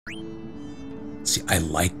See, I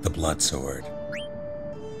like the blood sword,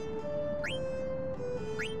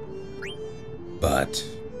 but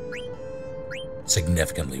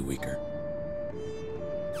significantly weaker.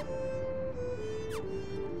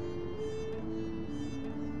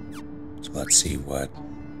 So let's see what...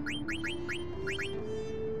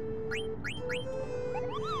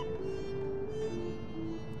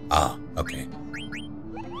 Ah, okay.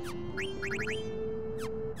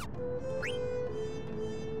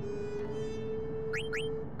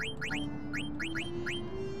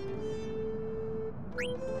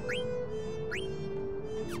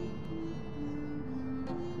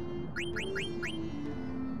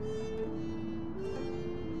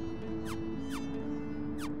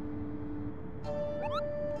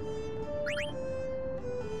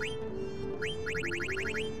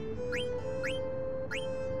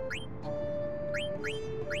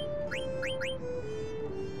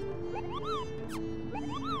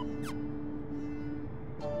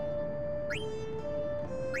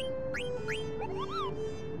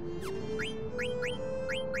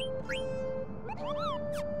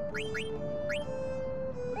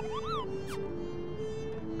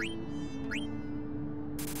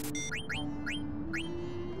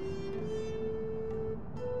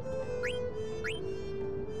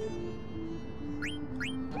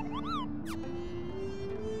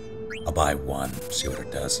 I'll buy one, see what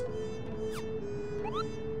it does.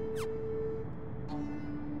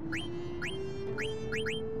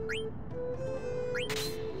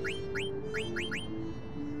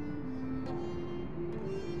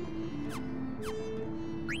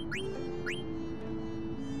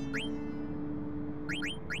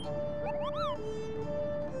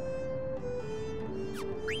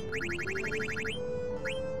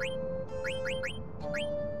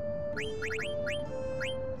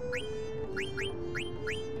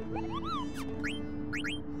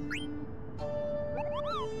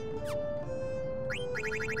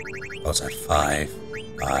 Oh, it's at 5.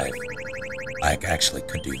 5. I actually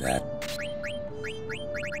could do that.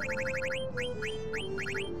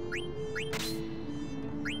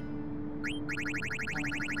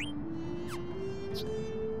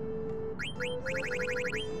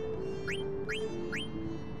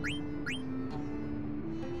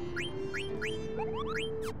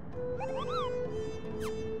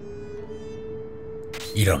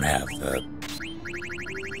 You don't have the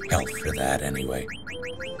health for that anyway.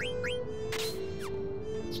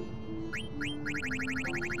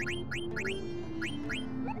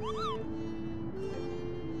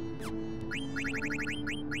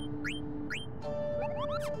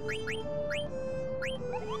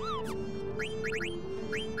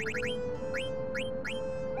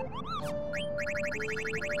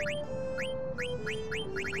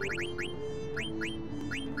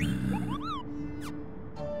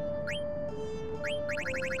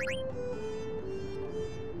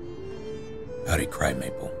 Howdy, Cry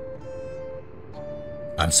Maple.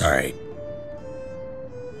 I'm sorry.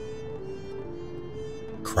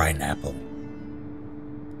 Crynapple.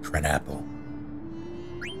 Crynapple.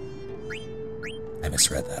 I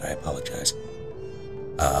misread that, I apologize.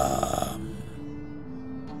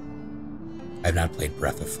 I've not played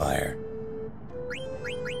Breath of Fire.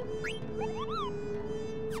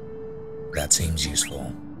 That seems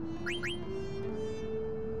useful.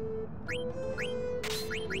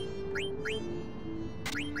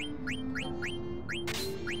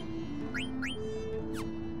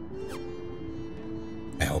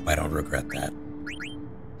 I hope I don't regret that.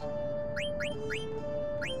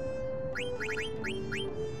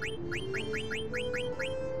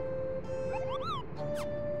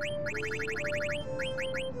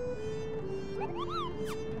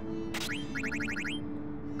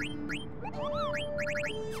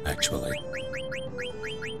 Actually.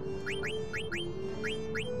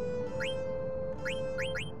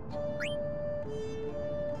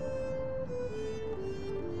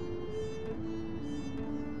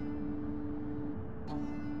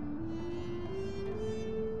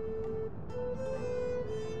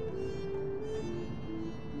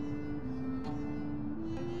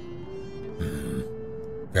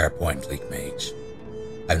 Fair point, Leak Mage.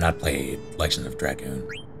 I've not played Legend of Dragoon.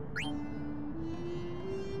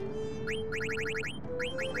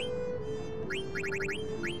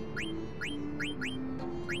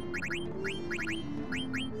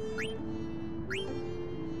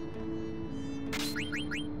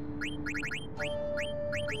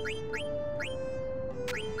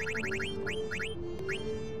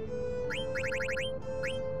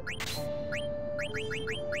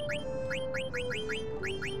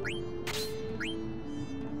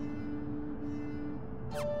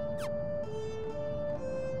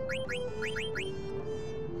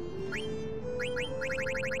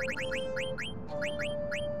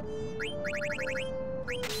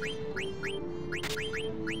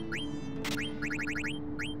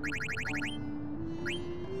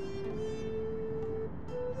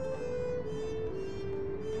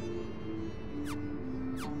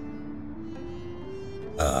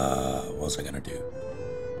 What was I gonna do?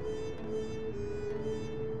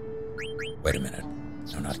 Wait a minute.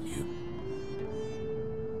 No, not you.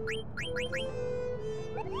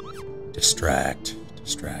 Distract.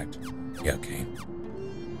 Yeah, okay.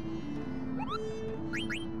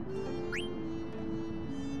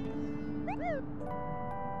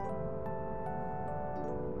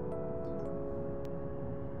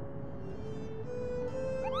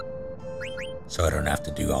 So I don't have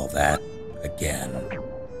to do all that again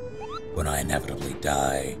when I inevitably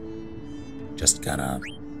die. Just gonna...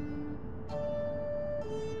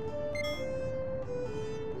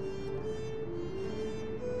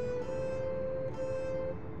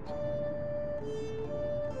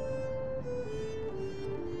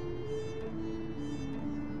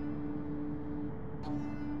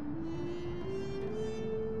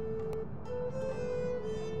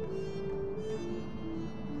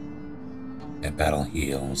 And battle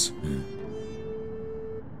heals.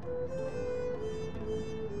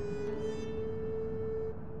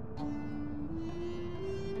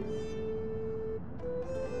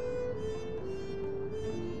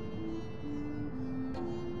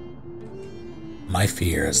 My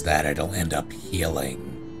fear is that it'll end up healing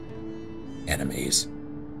enemies.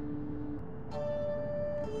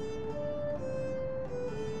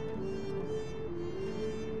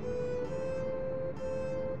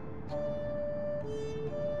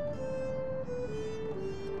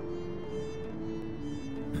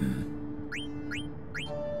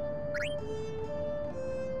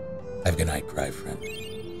 Have a good night, Cry Friend.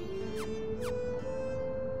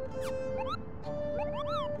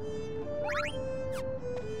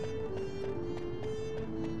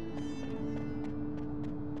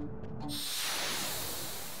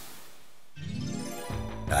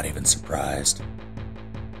 Not even surprised.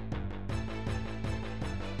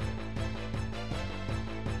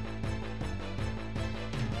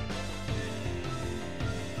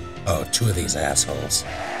 Oh, two of these assholes.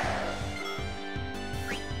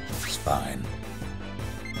 It's fine.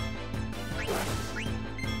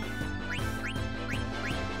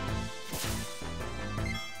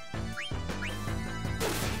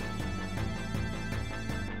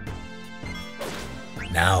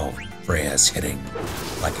 Now Freya's hitting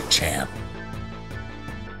like a champ.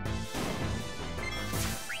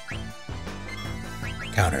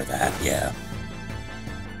 Counter that, yeah.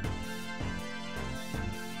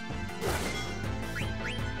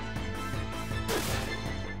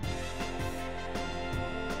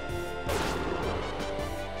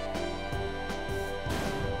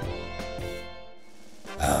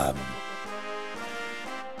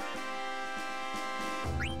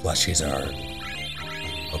 Plushies are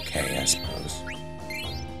okay, I suppose.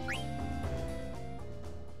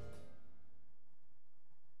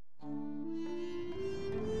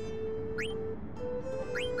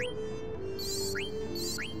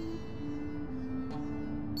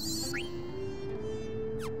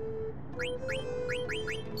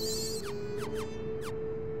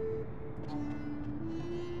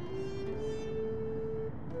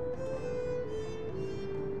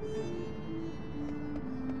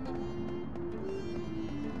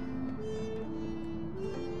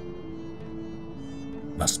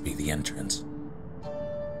 Must be the entrance.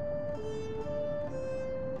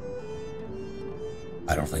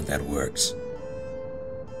 I don't think that works.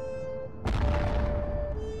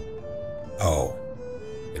 Oh,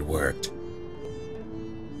 it worked.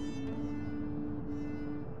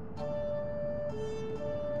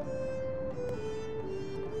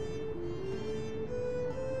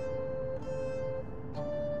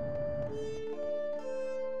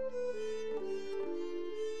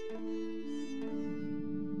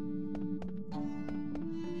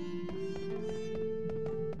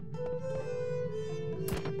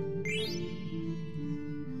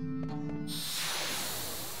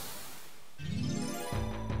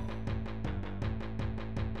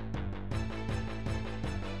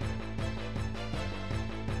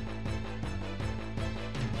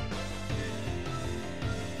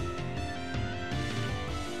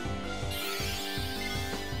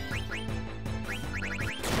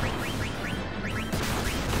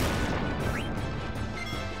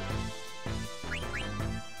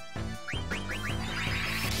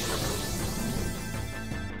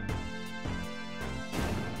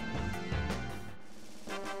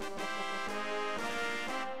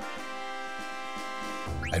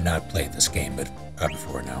 I've not played this game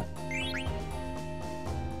before now.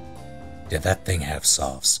 Did that thing have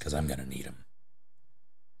softs? Because I'm gonna need them.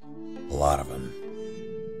 A lot of them.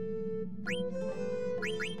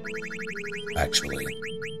 Actually.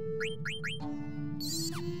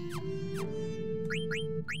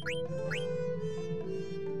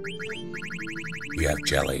 You have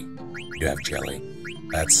jelly. You have jelly.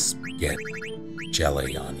 Let's get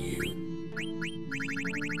jelly on you.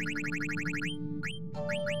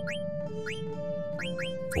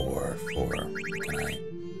 Four. Can I?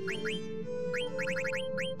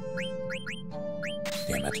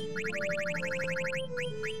 Damn it.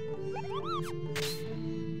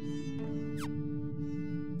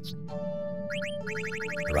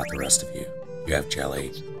 What about the rest of you? You have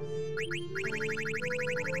jelly.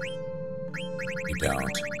 You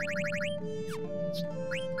don't.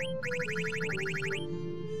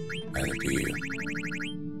 Neither do you.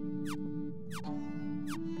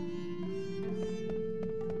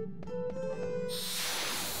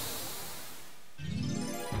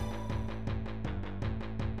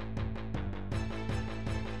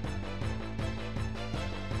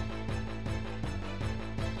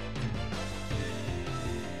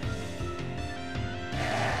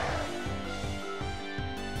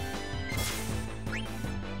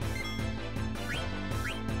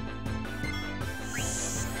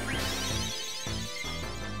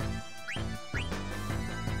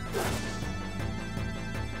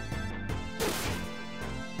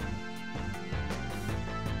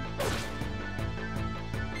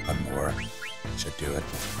 One more should do it.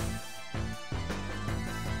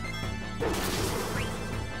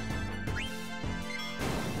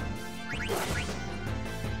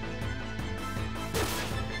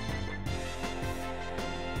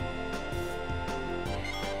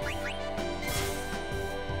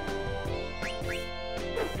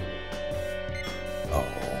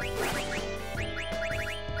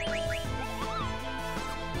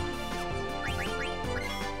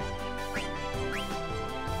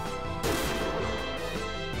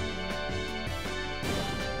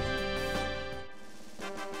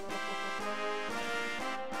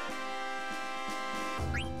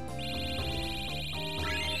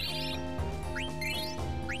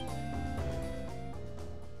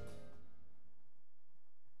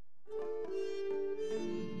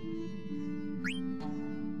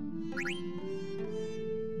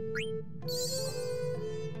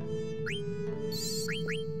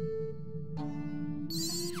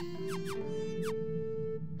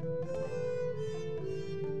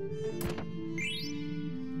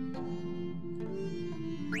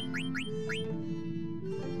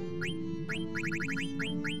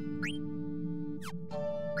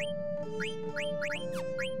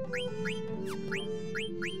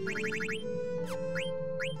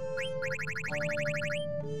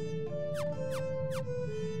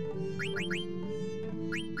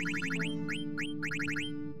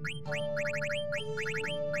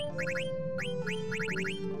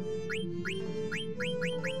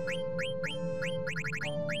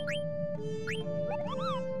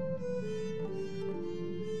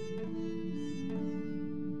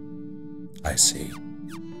 I see.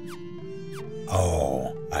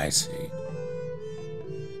 Oh, I see.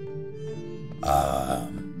 I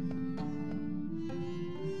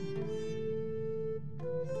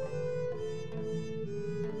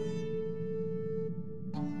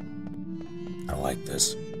don't like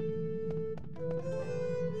this.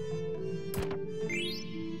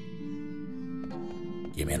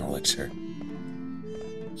 Give me an elixir.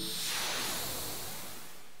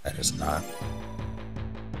 That is not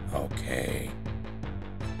okay.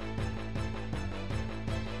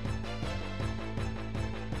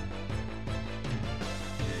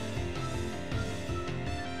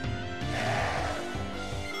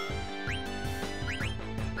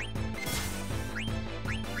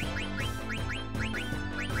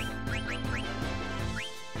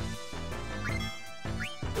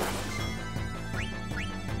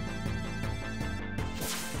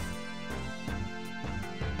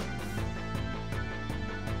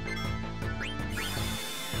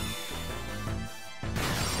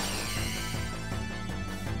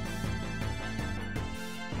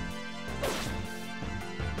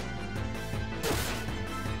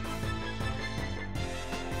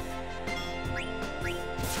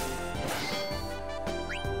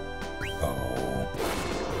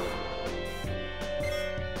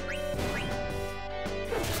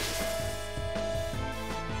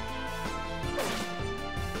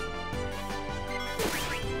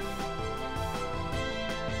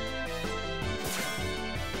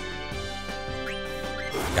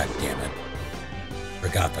 God damn it.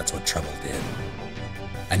 Forgot that's what trouble did.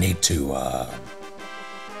 I need to,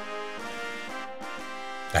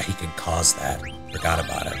 he can cause that. Forgot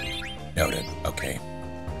about it. Noted. Okay.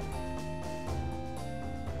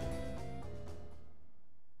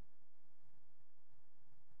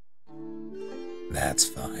 That's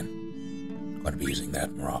fine. I'm going to be using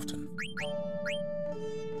that more often.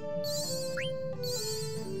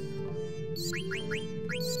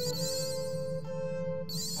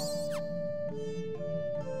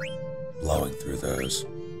 Blowing through those.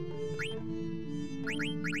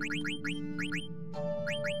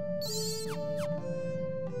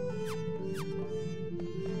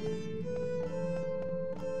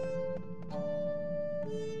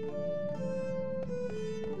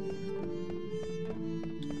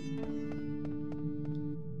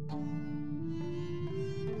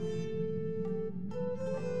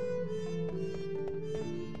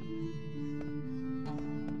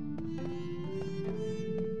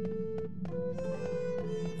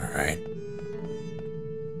 Alright.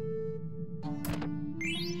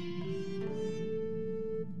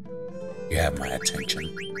 You have my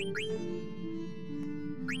attention.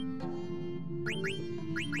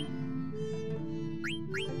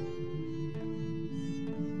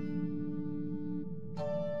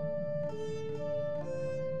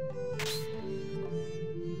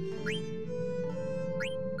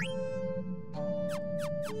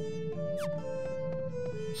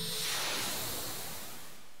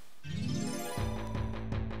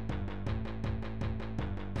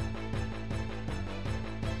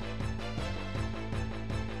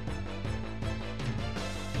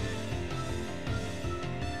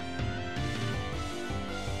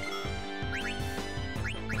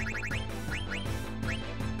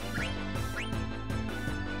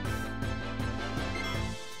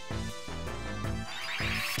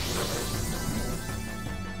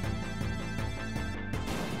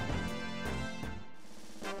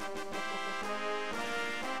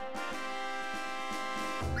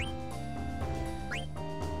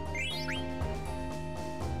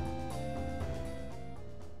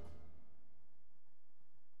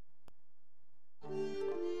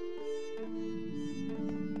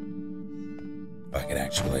 If I could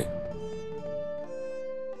actually...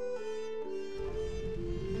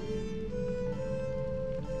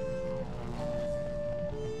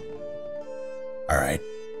 Alright.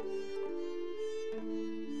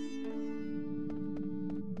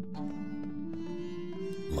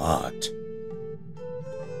 Locked.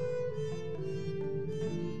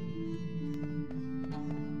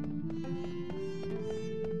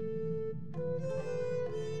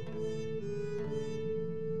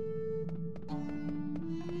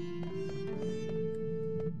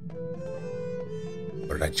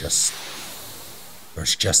 Or did I just...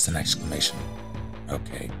 There's just an exclamation.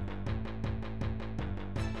 Okay.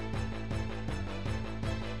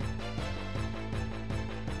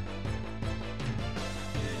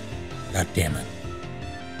 God damn it.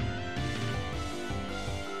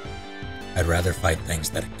 I'd rather fight things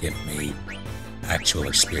that give me actual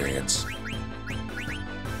experience.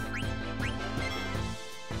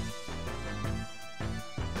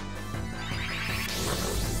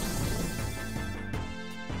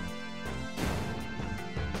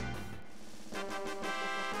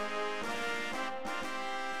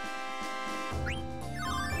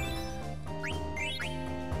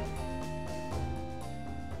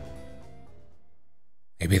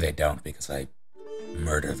 Maybe they don't because I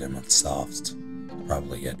murder them with softs.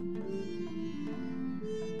 Probably it.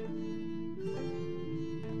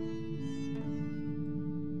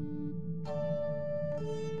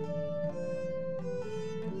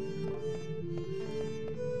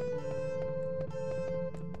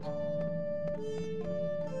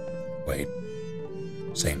 Wait.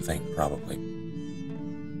 Same thing, probably.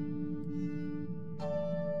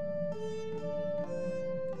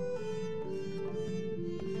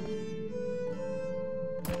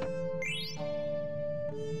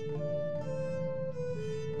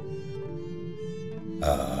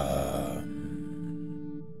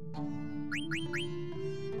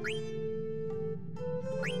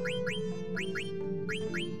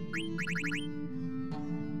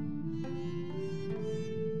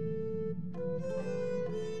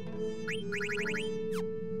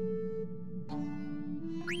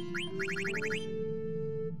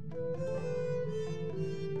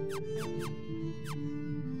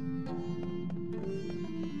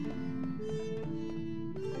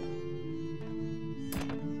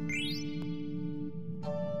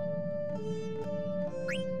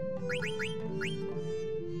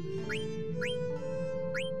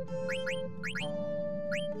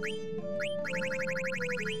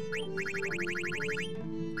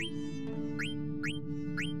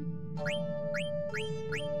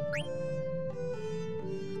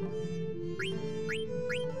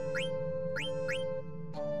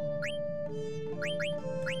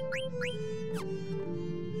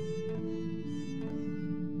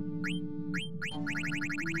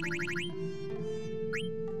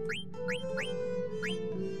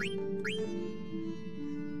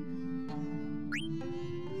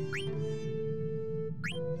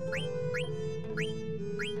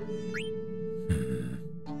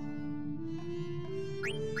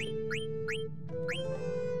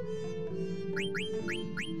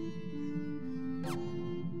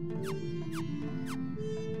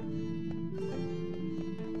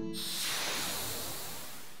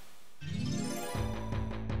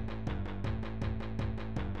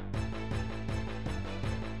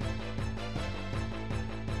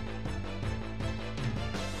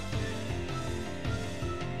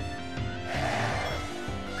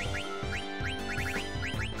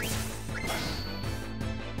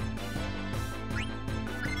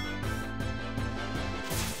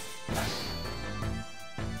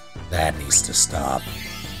 That needs to stop.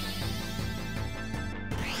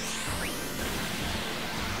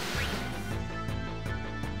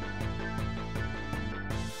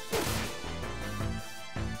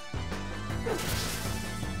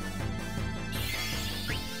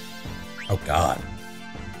 Oh God.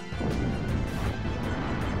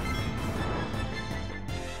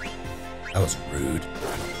 That was rude.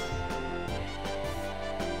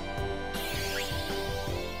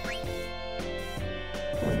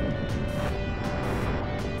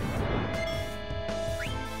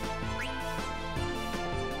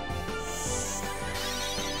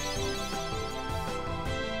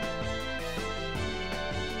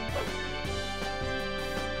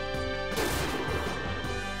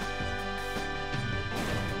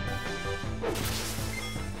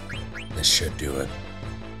 This should do it.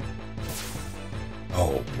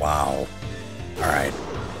 Oh, wow. Alright.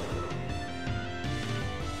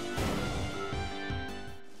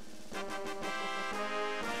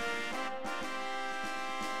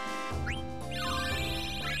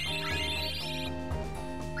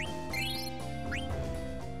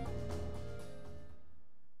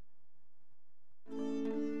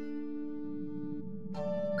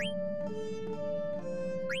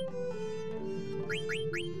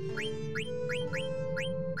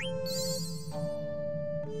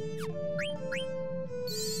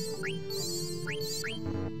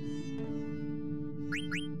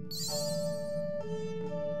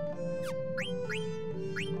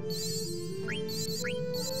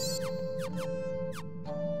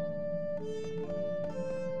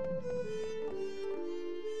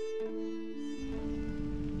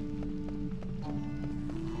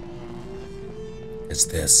 Is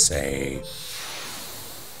this a...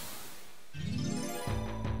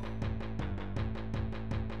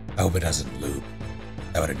 I hope it doesn't loop.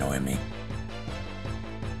 That would annoy me.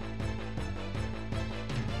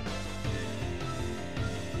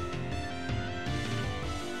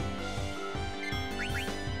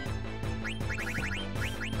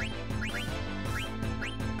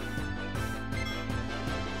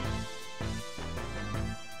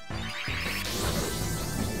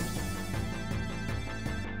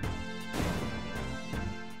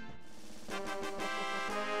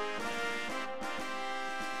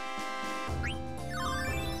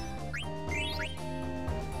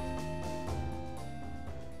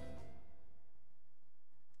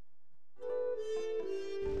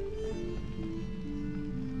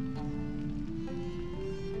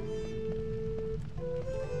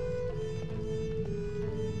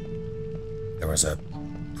 There was a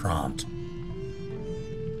prompt.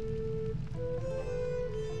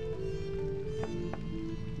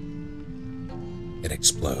 It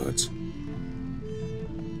explodes.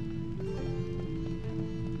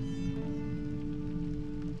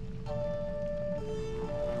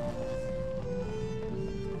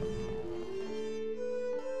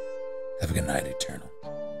 Have a good night, Eternal.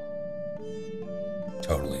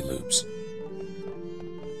 Totally loops.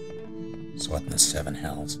 So what in the seven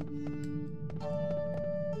hells?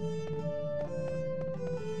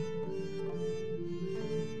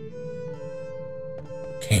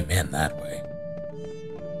 Came in that way.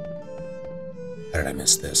 How did I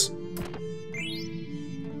miss this?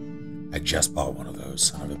 I just bought one of those,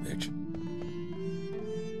 son of a bitch.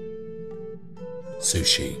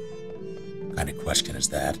 Sushi. What kind of question is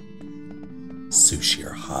that? Sushi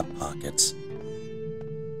or Hot Pockets?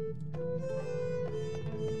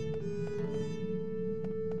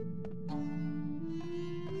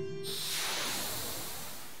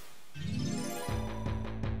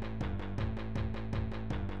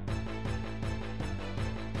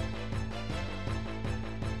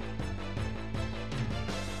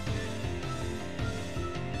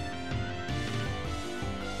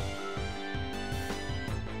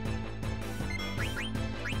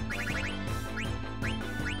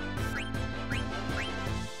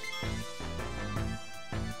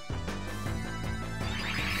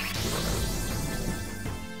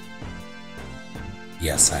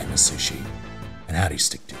 Yes, I'm a sushi. And howdy,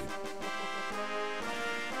 stick dude.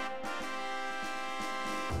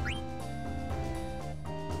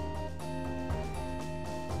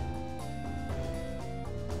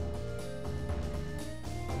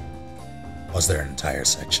 Was there an entire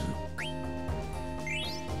section?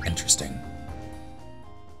 Interesting.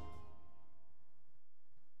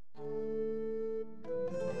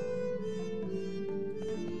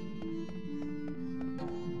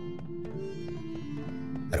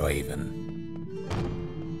 How do I even...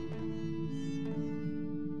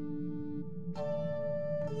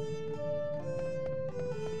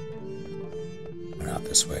 Not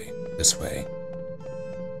this way. This way.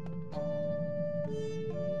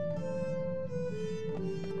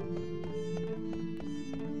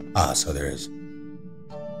 Ah, so there is.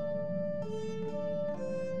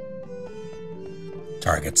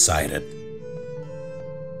 Target sighted.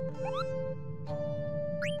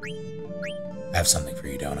 I have something for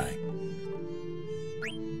you, don't I?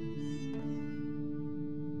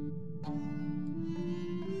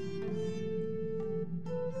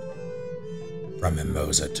 From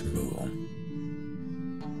Mimosa to Mool.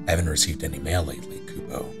 I haven't received any mail lately,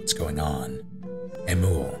 Kupo. What's going on? Hey,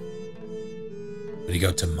 Mool. Would you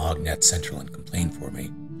go to Mognet Central and complain for me?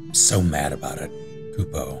 I'm so mad about it.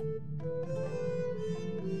 Kupo.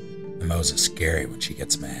 Mimosa's scary when she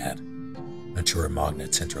gets mad. Not sure where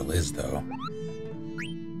Mognet Central is, though.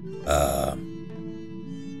 I'll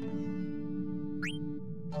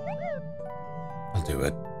do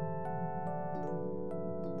it.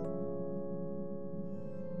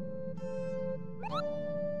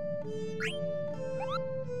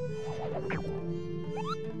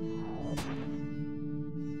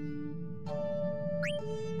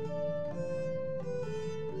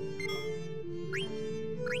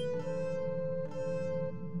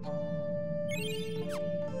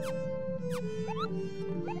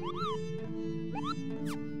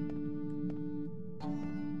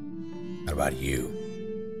 What about you?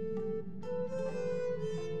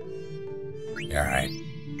 You alright?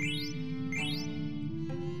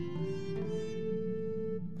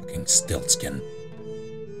 Fucking Stiltskin.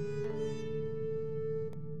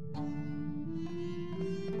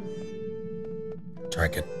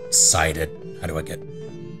 Target sighted. How do I get...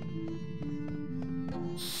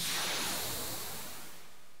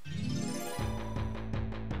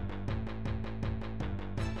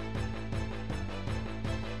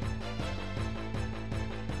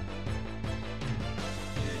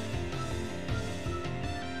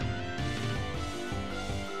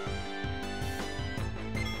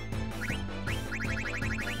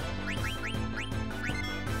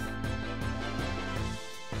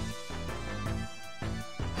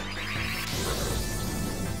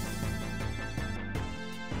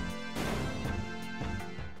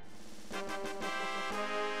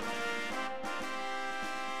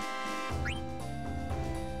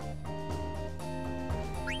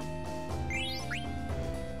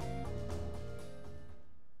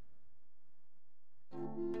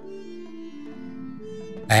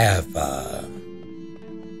 I have,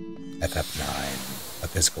 FF9, a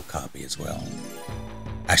physical copy as well.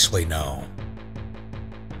 Actually, no.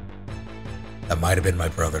 That might have been my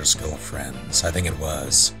brother's girlfriend's. I think it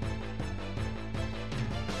was.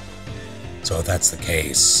 So if that's the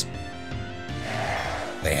case,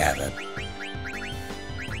 they have it.